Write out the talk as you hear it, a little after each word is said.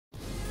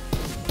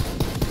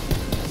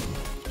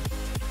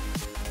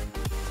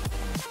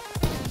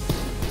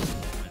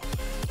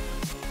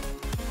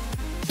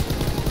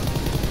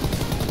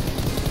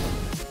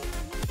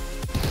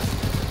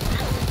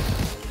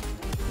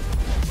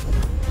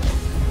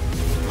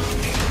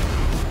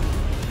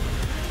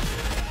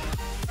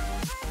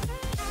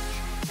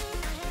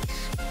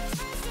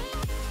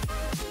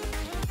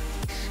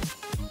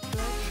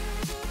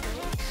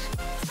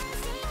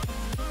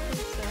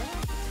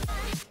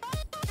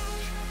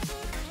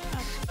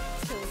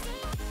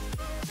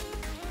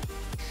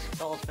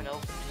what's been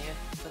opened here.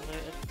 Been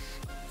looted.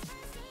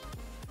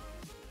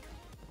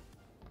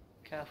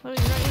 Careful. Oh,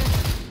 he's right here.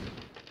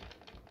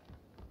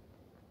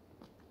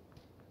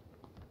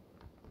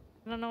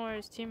 I don't know where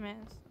his teammate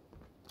is.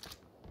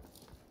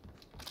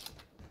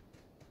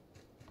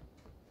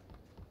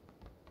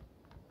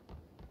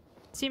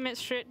 Teammate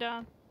straight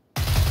down.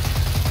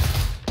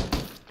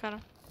 Got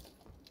him.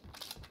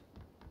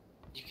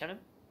 Did you kill him?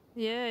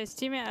 Yeah, his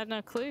teammate had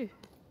no clue.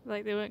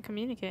 Like they weren't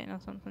communicating or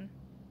something.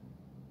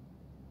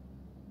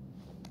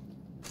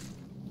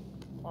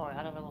 Oh, I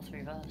had a level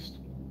 3 vest.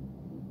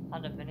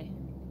 And a mini.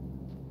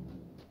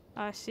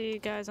 I see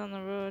guys on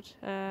the road.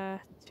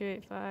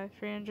 285,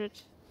 300.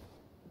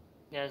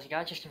 Yeah, there's a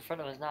guy just in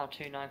front of us now,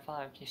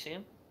 295. Do you see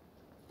him?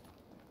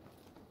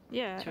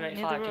 Yeah, near the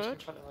 285 just in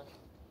road. front of us.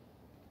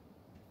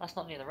 That's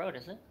not near the road,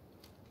 is it?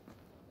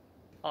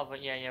 Oh,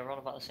 but yeah, we're all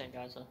about the same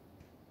guys though.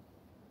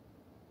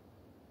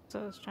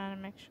 So I was trying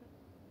to make sure.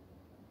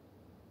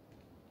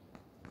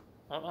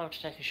 I don't know how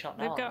to take a shot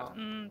now. They've got,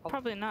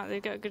 probably not.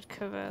 They've got good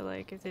cover,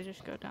 like, if they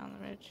just go down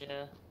the ridge.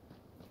 Yeah.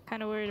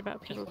 Kind of worried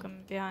about people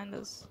coming behind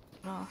us.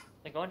 No.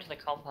 They're going to the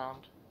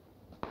compound.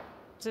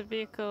 There's a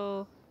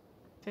vehicle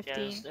 15. Yeah,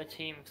 there's a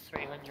team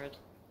 300.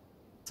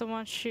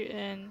 Someone's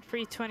shooting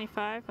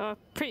 325. Oh,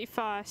 pretty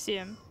far, I see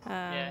him.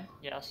 Yeah,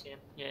 I see him.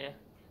 Yeah.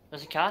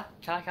 There's a car.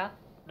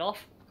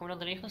 North. Coming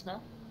underneath us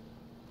now.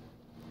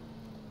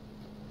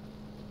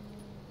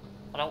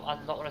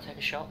 I'm not going to take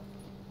a shot.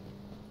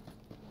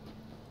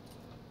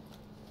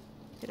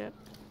 Get up.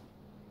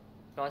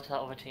 Going to that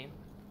other team.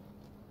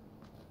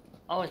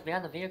 Oh, it's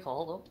behind the vehicle,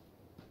 hold up.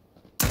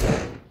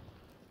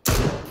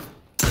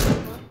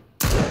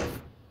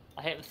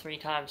 I hit him 3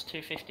 times,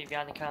 250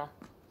 behind the car.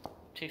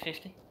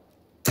 250.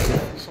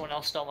 Someone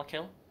else stole my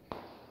kill.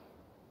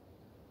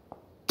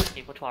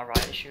 People to our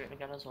right are shooting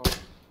again as well.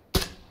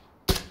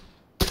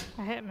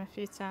 I hit him a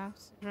few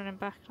times. He's running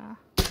back now.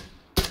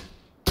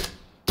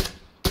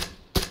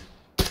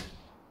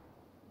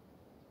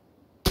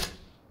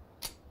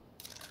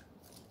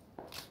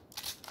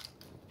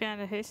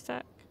 Behind a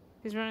haystack.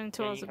 He's running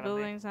towards the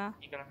buildings now.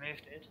 You gotta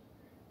move, dude.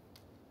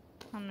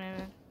 I'm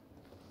moving.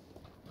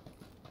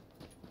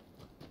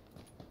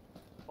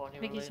 I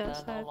think he's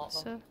outside the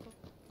circle.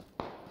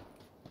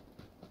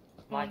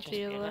 Might just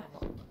be in it.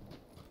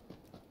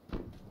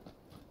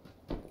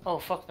 Oh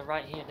fuck, they're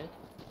right here, dude.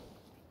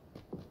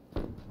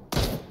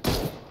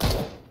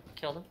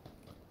 Killed him.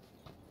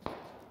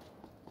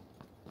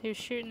 He was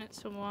shooting at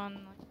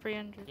someone like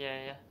 300.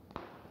 Yeah.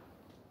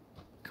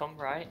 Come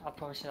right, I'd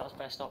probably say that's the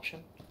best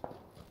option.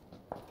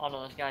 Oh no,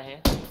 there's a guy here.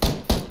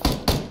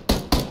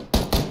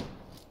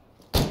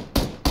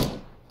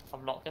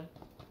 I've knocked him.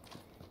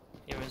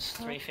 He was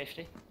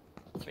 350.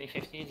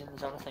 350, he's in the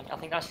zone, I think. I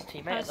think that's his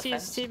teammate at the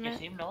fence. His teammate you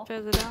see him north?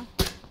 further down.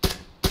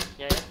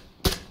 Yeah.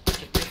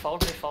 Just move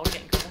forward,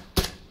 getting cover.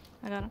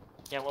 I got him.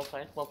 Yeah, well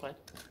played.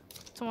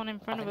 Someone in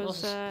front of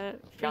us,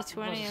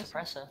 320 or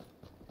suppressor.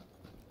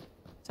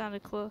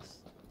 Sounded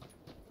close.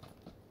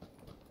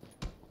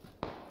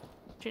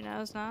 2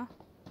 knows now.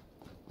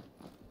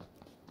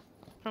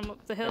 From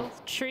up the hill,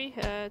 tree,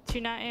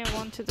 290 and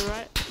one to the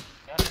right.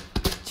 Yeah.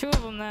 2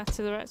 of them there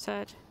to the right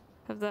side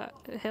of that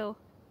hill.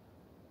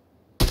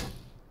 I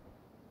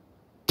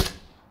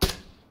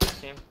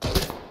see him.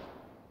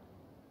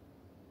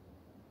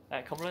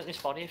 Come look at this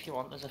body if you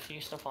want, there's a few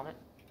stuff on it.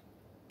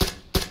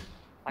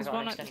 There's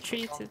one at the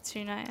tree to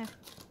 290.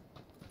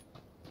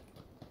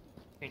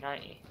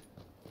 290?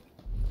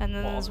 And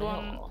then there's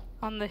one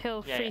on the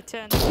hill,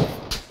 310.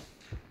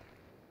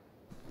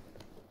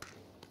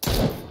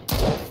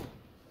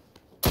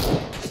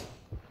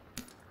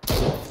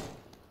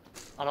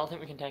 I don't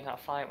think we can take that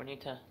fight. We need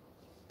to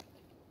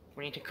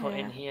cut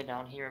in here,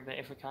 down here a bit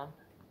if we can.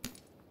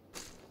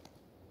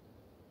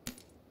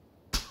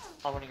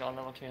 I've only got a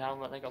level 2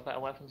 helmet. They got better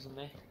weapons than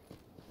me.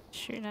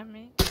 Shooting at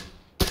me.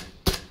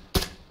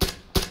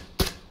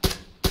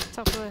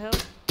 Top of the hill.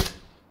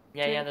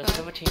 Yeah. There's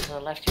another team to the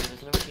left here.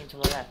 There's another team to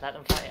the left. Let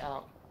them fight it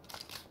out.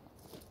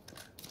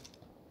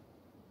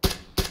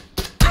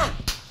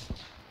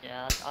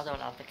 Yeah, I don't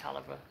have the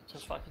caliber to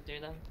fucking do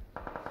them.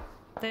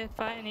 They're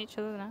fighting each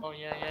other now. Oh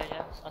yeah,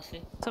 I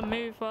see. So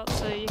move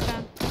whilst you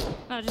can.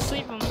 No, just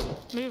leave them.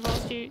 Move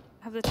whilst you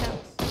have the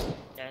chance.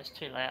 Yeah, it's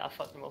too late. I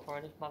fucked them up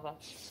already. My bad.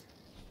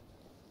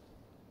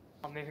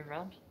 I'm moving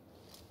round.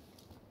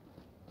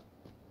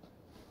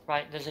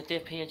 Right, there's a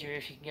dip here, Drew,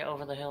 if you can get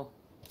over the hill.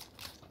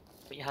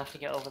 But you have to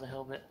get over the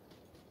hill bit.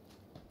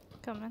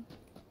 Coming.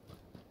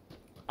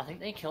 I think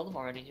they killed them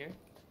already, Drew.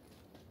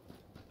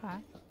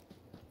 Fine.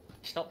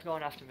 They stopped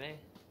going after me.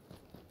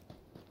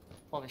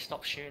 Well, they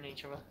stopped shooting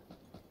each other.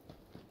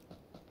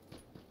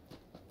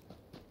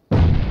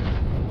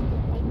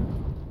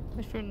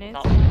 They threw nades.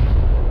 That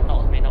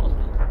was me.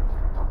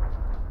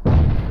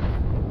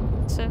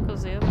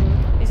 Circle's the other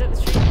one. He's at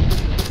the tree.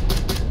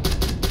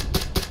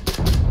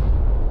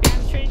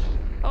 Behind the tree.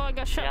 Oh, I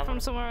got shot from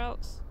somewhere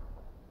else.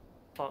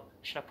 Fuck,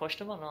 should I push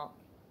them or not?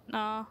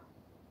 No,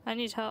 I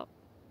need help.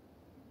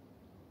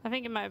 I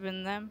think it might have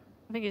been them.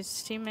 I think his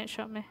teammate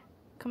shot me.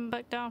 Coming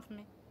back down for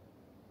me.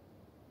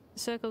 The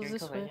circle's You're in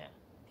this cover, way.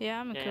 yeah. Yeah,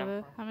 I'm in Yeah, cover.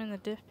 yeah. I'm in the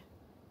dip.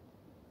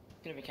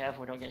 Gotta be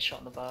careful we don't get shot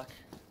in the back.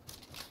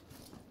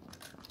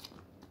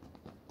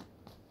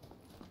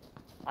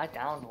 I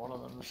downed one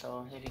of them,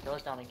 so if he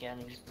goes down again,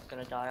 he's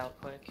gonna die out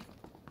quick.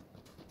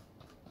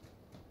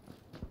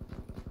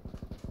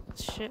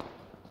 Shit.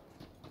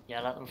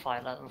 Yeah, let them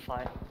fight, let them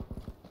fight.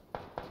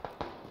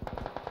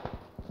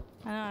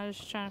 I know, I was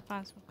just trying to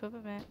find some cover,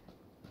 mate.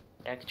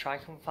 Yeah, try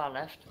come far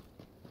left.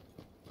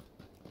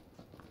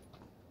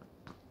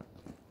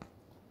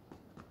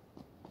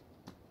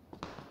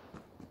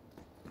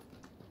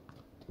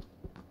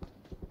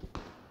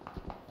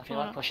 I feel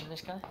like pushing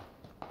this guy.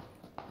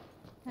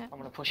 Yeah. I'm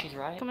gonna push his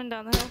right. Coming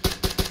down the hill.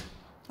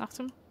 Knocked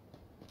him.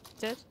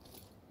 Dead.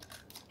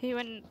 He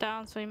went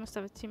down, so he must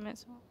have a teammate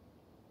somewhere.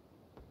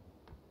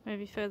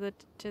 Maybe further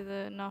to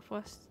the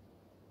northwest.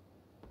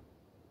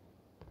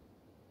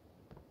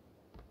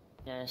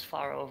 Yeah, it's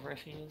far over if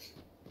he is.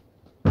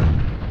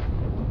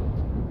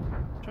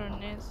 Throwing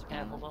nades.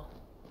 Careful though.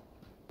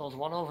 There was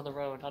one over the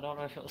road. I don't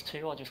know if it was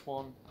two or just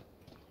one.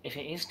 If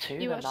it is two,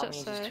 You then watch that that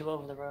means side. it's two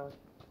over the road.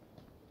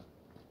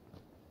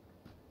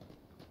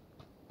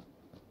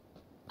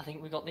 I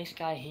think we got this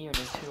guy here and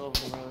there's two over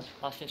the road.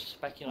 That's just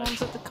speculation.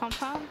 One's at the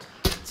compound.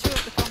 Two at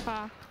the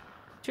compound.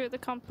 Two at the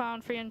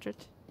compound, 300.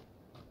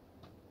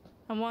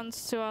 And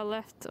one's to our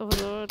left over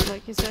the road,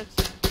 like you said.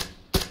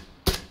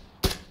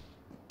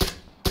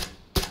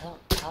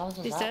 How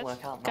does He's that dead.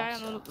 work out? Guy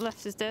on the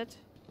left is dead.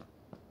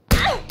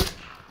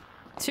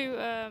 Two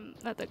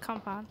at the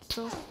compound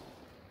still.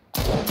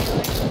 We're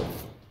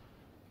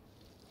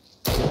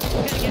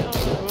gonna get over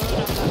the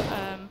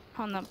road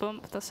on that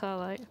bump. That's our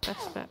like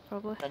best bet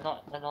probably. They're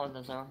not in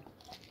the zone.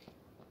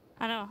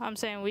 I know. I'm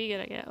saying we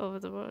gotta get over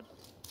the road.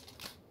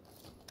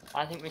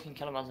 I think we can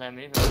kill them as they're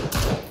moving.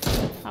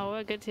 Oh,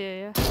 we're good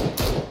here,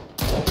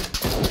 yeah.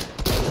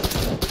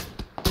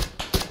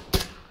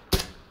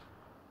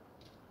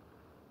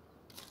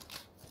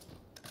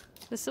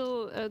 There's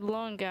still a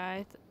lone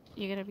guy.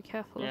 You gotta be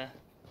careful. Yeah.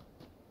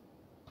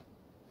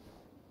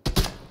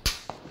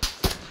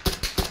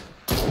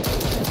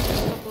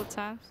 A couple of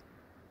times.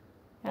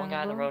 One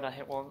guy on the road I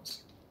hit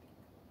once.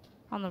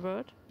 On the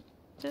road?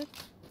 Did?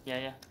 Yeah,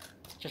 yeah.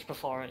 Just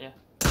before it, yeah.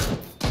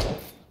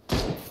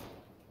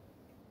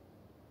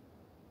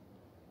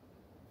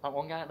 That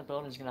one guy at the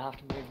building is gonna have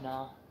to move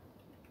now.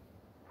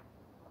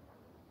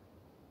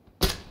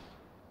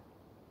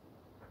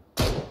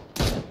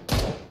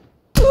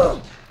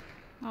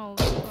 Oh,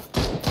 fuck.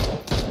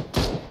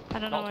 I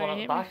don't know Knocked where one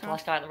you hit at the me back. from.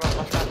 Last guy at the road.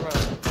 Last guy at the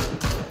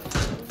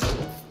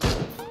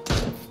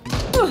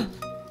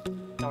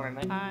road. Don't worry,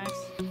 mate.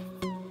 Nice.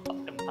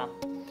 Fucking man.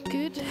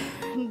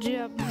 Good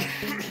job.